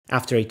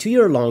After a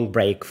 2-year-long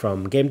break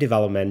from game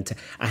development,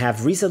 I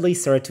have recently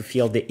started to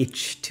feel the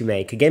itch to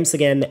make games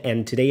again,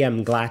 and today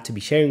I'm glad to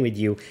be sharing with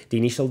you the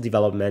initial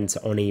developments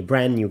on a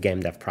brand new game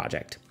dev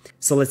project.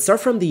 So let's start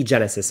from the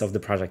genesis of the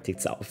project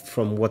itself,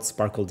 from what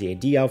sparkled the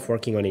idea of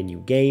working on a new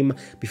game,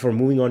 before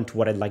moving on to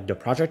what I'd like the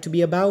project to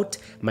be about,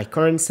 my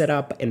current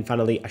setup, and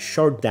finally a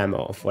short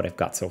demo of what I've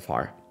got so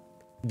far.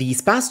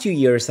 These past 2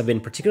 years have been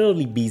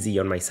particularly busy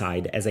on my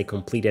side as I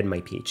completed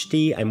my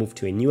PhD, I moved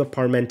to a new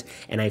apartment,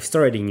 and I've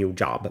started a new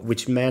job,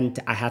 which meant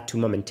I had to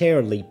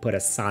momentarily put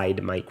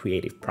aside my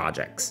creative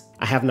projects.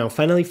 I have now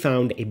finally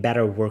found a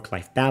better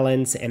work-life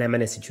balance, and I'm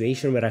in a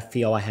situation where I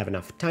feel I have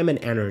enough time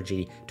and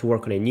energy to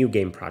work on a new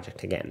game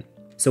project again.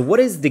 So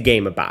what is the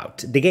game about?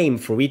 The game,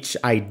 for which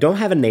I don't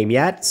have a name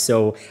yet,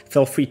 so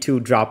feel free to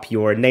drop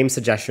your name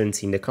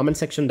suggestions in the comment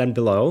section down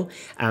below.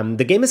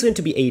 The game is going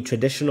to be a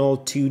traditional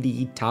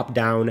 2D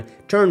top-down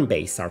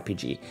turn-based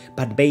RPG,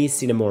 but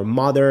based in a more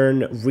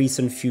modern,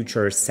 recent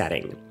future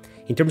setting.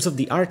 In terms of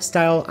the art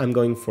style, I'm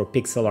going for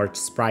pixel art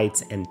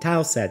sprites and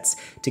tile sets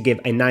to give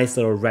a nice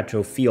little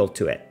retro feel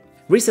to it.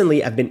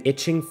 Recently, I've been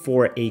itching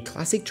for a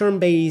classic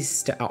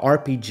turn-based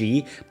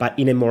RPG, but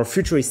in a more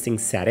futuristic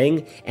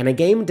setting, and a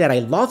game that I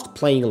loved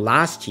playing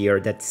last year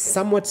that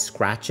somewhat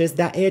scratches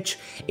that itch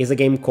is a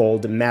game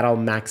called Metal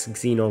Max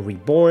Xeno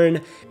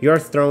Reborn. You're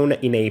thrown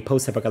in a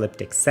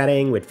post-apocalyptic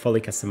setting with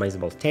fully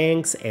customizable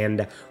tanks,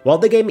 and while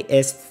the game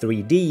is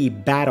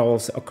 3D,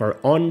 battles occur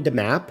on the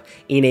map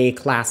in a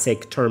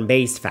classic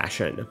turn-based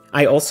fashion.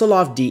 I also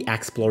love the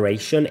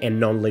exploration and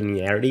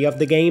non-linearity of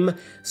the game,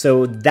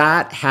 so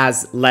that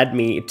has led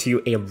me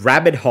to a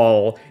rabbit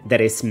hole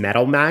that is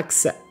Metal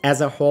Max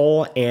as a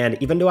whole,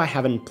 and even though I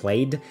haven't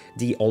played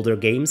the older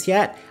games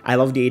yet, I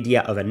love the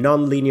idea of a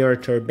non-linear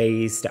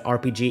turn-based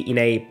RPG in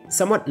a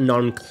somewhat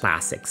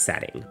non-classic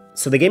setting.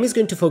 So the game is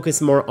going to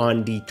focus more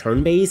on the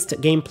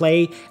turn-based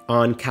gameplay,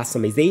 on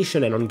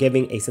customization, and on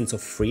giving a sense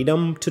of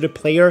freedom to the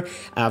player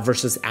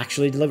versus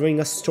actually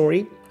delivering a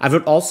story. I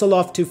would also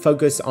love to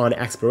focus on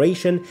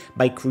exploration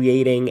by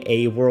creating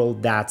a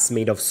world that's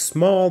made of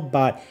small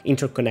but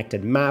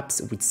interconnected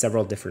maps with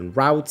several different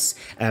routes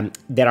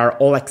that are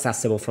all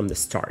accessible from the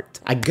start.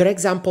 A good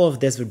example of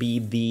this would be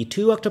the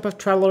two Octopath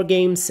Traveler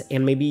games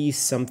and maybe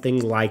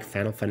something like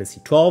Final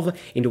Fantasy XII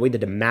in the way that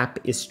the map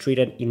is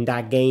treated in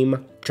that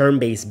game.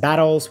 Turn-based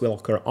battles will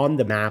occur on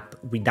the map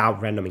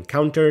without random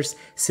encounters,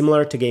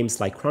 similar to games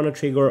like Chrono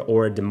Trigger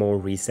or the more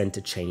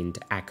recent Chained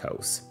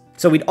Echoes.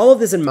 So with all of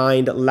this in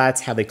mind,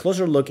 let's have a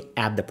closer look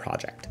at the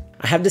project.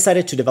 I have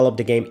decided to develop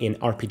the game in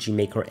RPG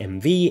Maker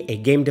MV, a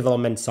game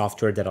development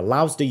software that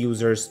allows the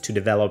users to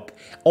develop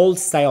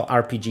old-style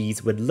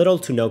RPGs with little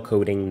to no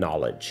coding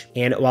knowledge.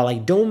 And while I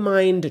don't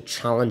mind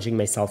challenging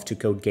myself to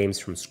code games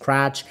from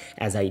scratch,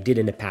 as I did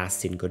in the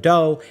past in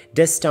Godot,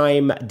 this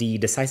time the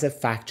decisive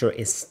factor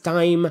is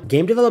time.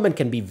 Game development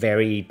can be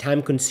very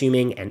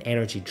time-consuming and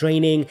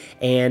energy-draining,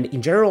 and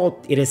in general,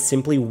 it is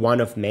simply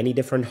one of many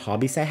different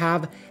hobbies I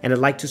have, and I'd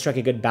like to strike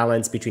a good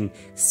balance between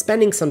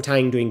spending some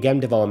time doing game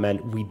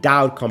development without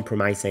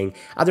compromising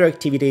other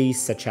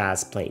activities such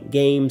as playing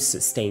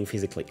games, staying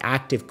physically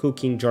active,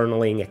 cooking,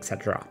 journaling,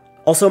 etc.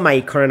 Also,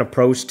 my current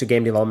approach to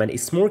game development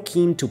is more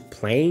keen to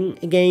playing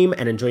a game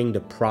and enjoying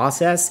the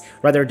process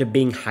rather than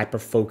being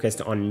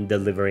hyper-focused on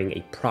delivering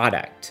a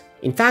product.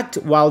 In fact,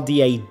 while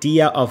the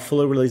idea of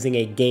fully releasing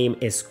a game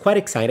is quite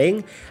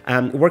exciting,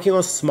 working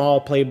on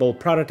small playable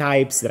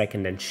prototypes that I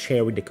can then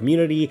share with the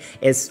community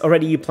is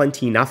already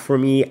plenty enough for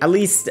me, at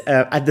least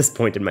at this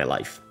point in my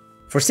life.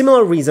 For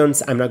similar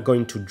reasons, I'm not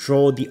going to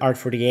draw the art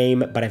for the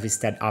game, but I've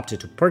instead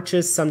opted to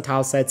purchase some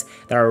tile sets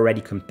that are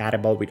already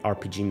compatible with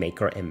RPG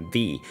Maker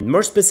MV.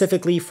 More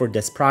specifically, for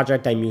this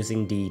project, I'm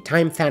using the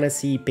Time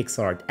Fantasy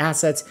pixel art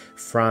assets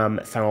from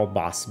Final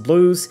Boss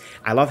Blues.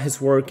 I love his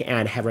work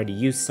and have already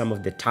used some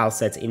of the tile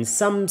sets in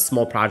some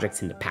small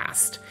projects in the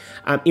past.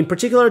 In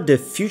particular, the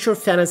Future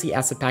Fantasy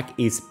asset pack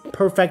is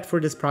perfect for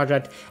this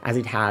project as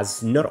it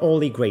has not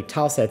only great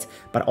tile sets,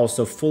 but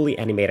also fully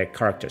animated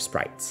character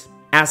sprites.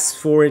 As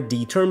for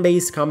the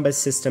turn-based combat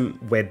system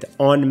with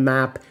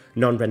on-map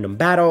non-random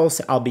battles,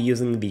 I'll be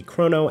using the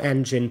Chrono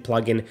Engine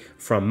plugin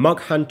from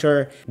Mug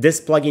Hunter. This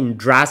plugin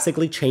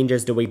drastically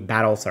changes the way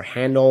battles are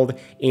handled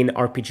in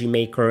RPG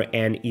Maker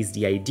and is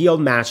the ideal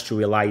match to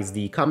realize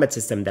the combat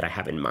system that I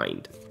have in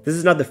mind. This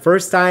is not the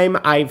first time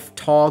I've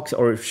talked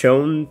or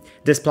shown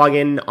this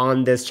plugin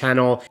on this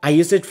channel. I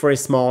used it for a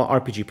small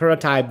RPG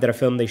prototype that I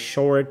filmed a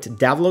short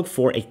devlog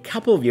for a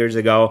couple of years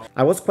ago.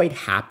 I was quite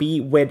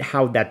happy with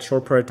how that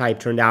short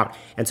prototype turned out,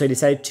 and so I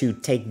decided to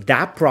take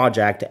that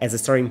project as a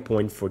starting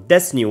point for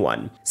this new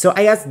one. So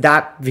I guess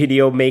that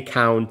video may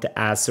count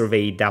as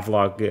survey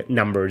devlog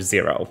number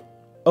 0.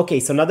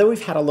 Okay, so now that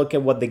we've had a look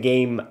at what the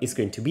game is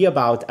going to be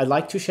about, I'd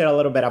like to share a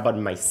little bit about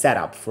my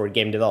setup for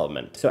game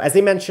development. So as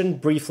I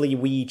mentioned briefly,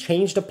 we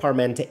changed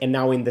apartment, and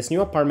now in this new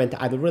apartment,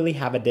 I don't really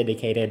have a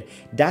dedicated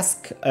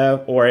desk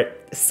or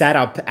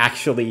setup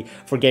actually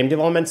for game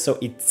development, so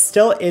it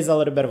still is a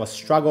little bit of a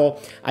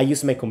struggle. I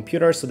use my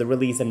computer, so there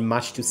really isn't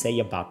much to say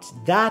about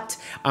that,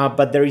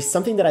 but there is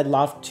something that I'd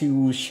love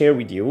to share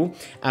with you,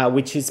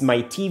 which is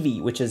my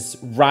TV, which is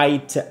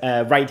right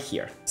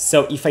here.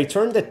 So if I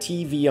turn the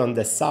TV on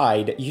the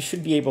side, you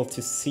should be able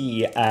to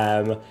see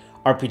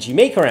RPG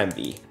Maker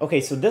MV.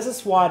 Okay, so this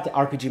is what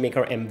RPG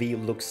Maker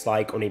MV looks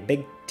like on a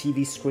big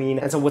TV screen.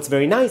 And so what's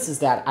very nice is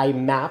that I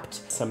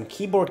mapped some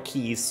keyboard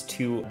keys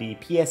to the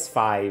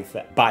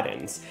PS5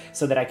 buttons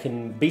so that I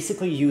can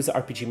basically use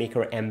RPG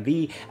Maker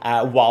MV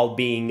while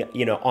being,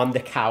 on the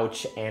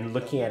couch and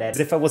looking at it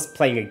as if I was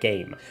playing a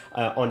game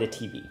on the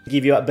TV. To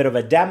give you a bit of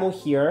a demo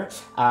here.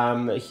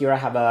 Here I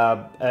have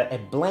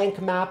a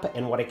blank map,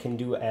 and what I can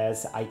do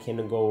is I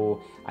can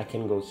go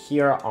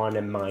here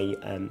on my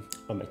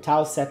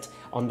tile set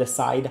on the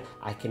side.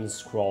 I can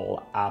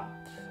scroll up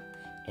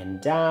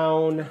and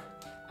down.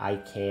 I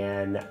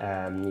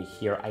can,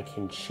 here I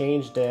can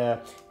change the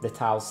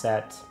tile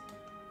set,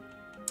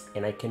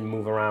 and I can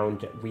move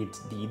around with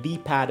the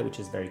D-pad, which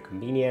is very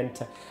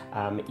convenient.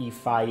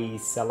 If I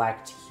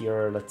select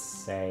here, let's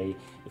say,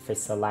 if I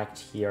select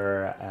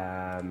here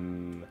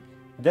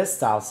this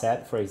tile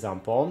set, for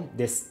example,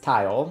 this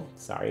tile,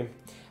 sorry,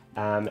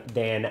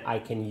 then I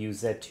can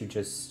use it to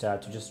just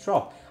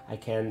draw. I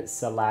can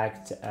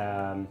select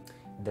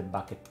the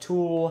bucket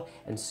tool,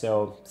 and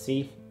so,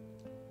 see,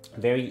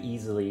 very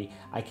easily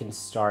I can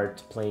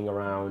start playing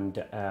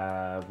around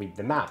with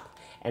the map.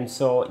 And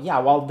so yeah,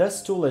 while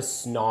this tool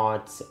is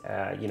not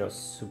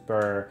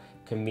super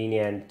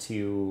convenient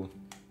to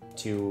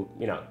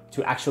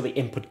actually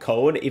input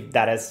code, if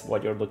that is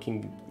what you're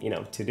looking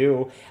to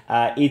do,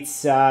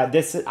 it's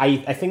this I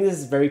think this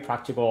is very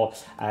practical.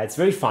 It's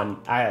very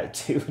fun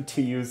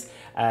to use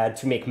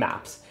to make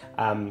maps.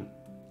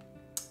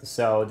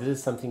 So this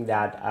is something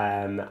that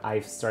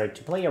I've started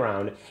to play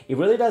around. It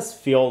really does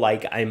feel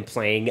like I'm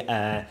playing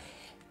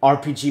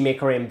RPG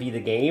Maker MV the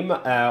game,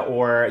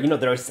 or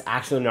there's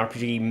actually an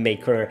RPG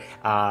Maker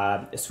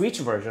Switch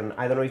version.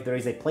 I don't know if there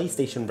is a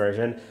PlayStation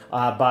version,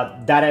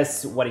 but that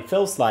is what it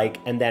feels like.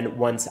 And then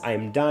once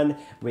I'm done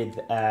with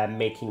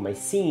making my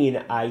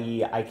scene,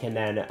 I can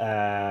then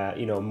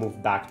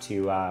move back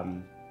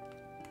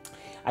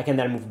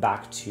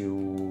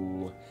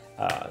to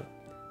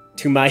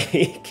my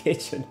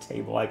kitchen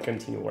table. I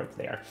continue work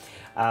there,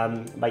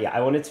 but yeah, I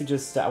wanted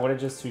just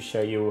to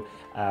show you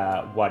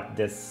what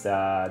this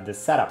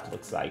setup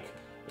looks like.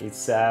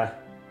 It's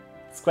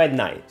quite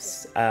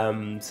nice.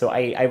 So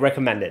I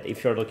recommend it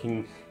if you're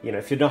looking,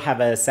 if you don't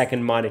have a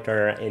second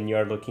monitor and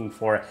you're looking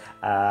for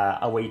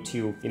a way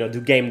to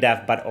do game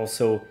dev but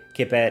also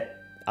keep it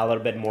a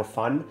little bit more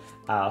fun.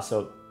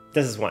 So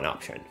this is one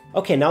option.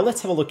 Okay, now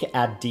let's have a look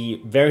at the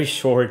very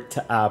short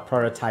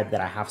prototype that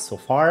I have so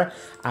far.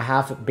 I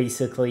have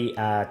basically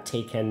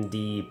taken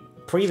the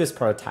previous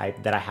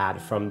prototype that I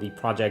had from the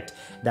project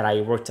that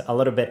I worked a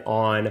little bit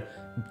on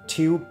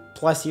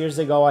 2+ years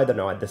ago, I don't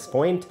know at this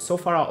point. So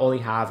far I only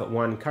have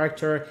one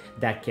character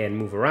that can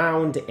move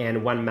around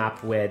and one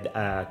map with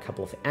a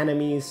couple of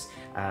enemies,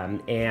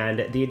 and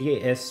the idea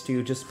is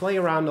to just play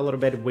around a little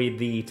bit with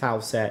the tile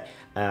set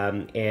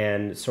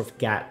and sort of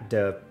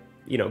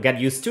get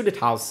used to the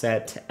tile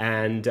set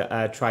and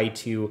try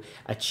to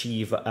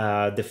achieve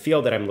the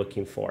feel that I'm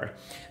looking for.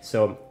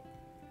 So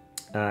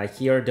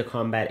here the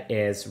combat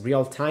is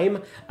real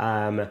time.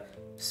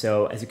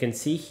 So as you can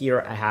see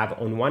here, I have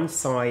on one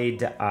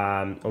side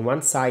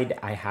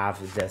I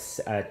have this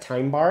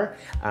time bar.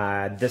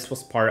 This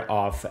was part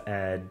of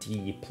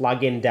the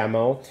plugin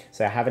demo,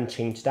 so I haven't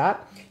changed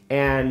that.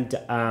 And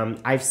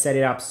I've set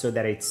it up so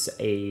that it's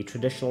a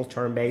traditional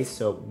turn-based.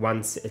 So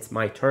once it's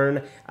my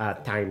turn,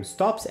 time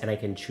stops and I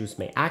can choose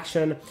my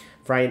action.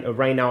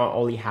 Right now I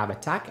only have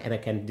attack, and I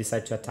can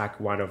decide to attack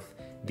one of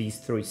these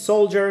 3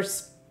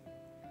 soldiers.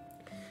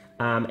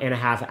 And I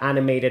have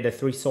animated the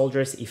 3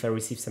 soldiers. If I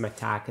receive some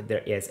attack,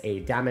 there is a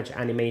damage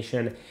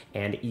animation.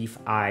 And if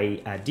I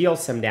deal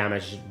some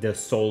damage, the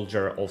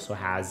soldier also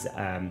has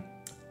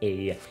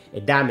a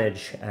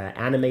damage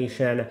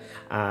animation.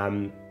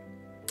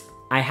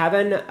 I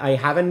haven't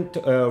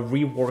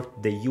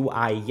reworked the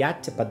UI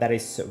yet, but that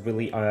is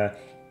really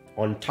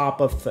on top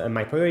of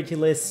my priority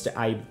list.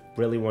 I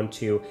really want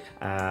to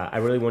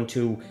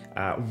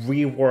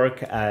rework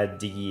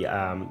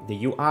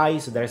the UI,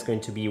 so that is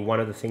going to be one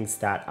of the things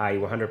that I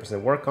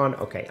 100% work on.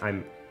 Okay,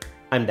 I'm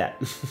dead.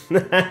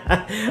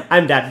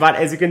 I'm dead, but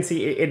as you can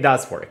see, it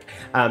does work.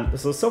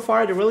 So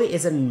far there really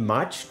isn't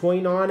much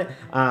going on,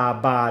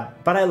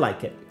 but I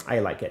like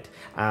it.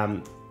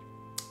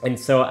 And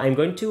so I'm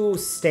going to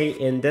stay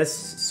in this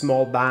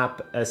small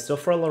map still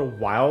for a little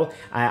while.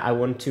 I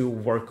want to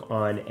work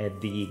on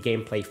the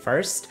gameplay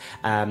first,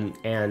 and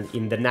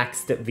in the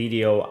next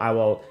video I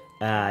will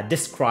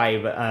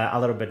describe a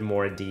little bit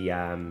more the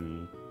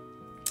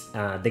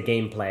the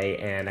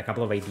gameplay and a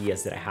couple of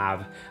ideas that I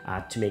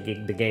have to make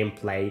the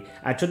gameplay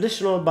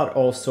traditional, but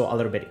also a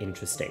little bit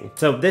interesting.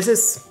 So this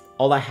is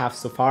all I have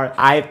so far.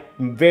 I'm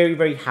very,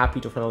 very happy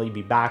to finally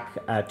be back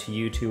to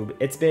YouTube.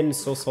 It's been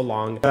so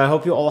long. I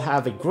hope you all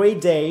have a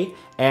great day,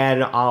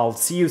 and I'll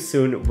see you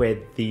soon with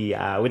the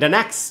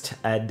next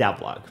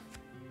devlog.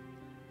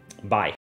 Bye.